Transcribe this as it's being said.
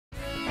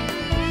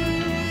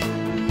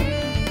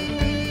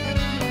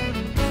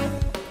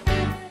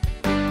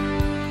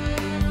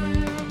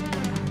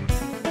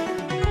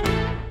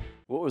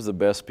was the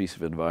best piece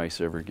of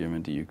advice ever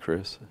given to you,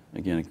 Chris?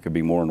 Again, it could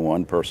be more than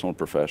one, personal,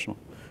 professional.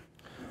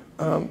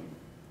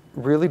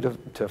 Really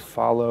to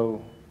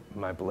follow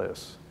my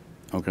bliss.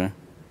 Okay.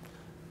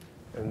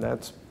 And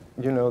that's,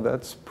 you know,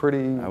 that's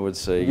pretty I would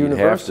say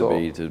universal.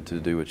 you'd have to be to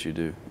do what you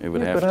do. It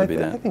would Yeah, have to be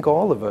that. I think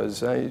all of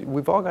us,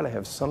 we've all got to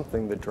have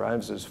something that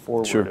drives us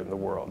forward Sure. in the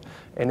world.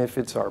 And if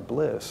it's our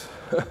bliss,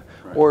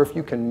 or if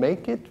you can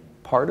make it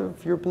part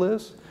of your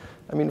bliss.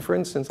 I mean, for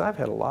instance, I've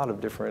had a lot of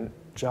different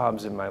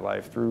jobs in my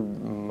life through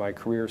my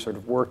career, sort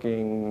of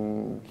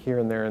working here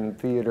and there in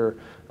theater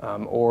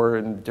or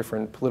in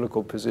different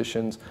political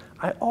positions.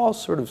 I all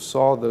sort of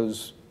saw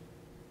those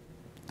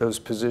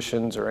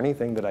positions or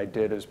anything that I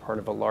did as part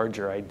of a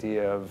larger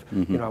idea of,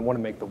 you know, I want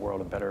to make the world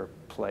a better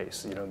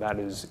place. You know, that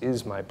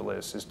is my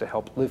bliss, is to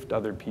help lift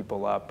other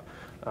people up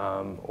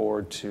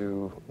or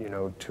to, you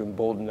know, to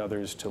embolden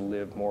others to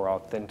live more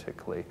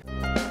authentically.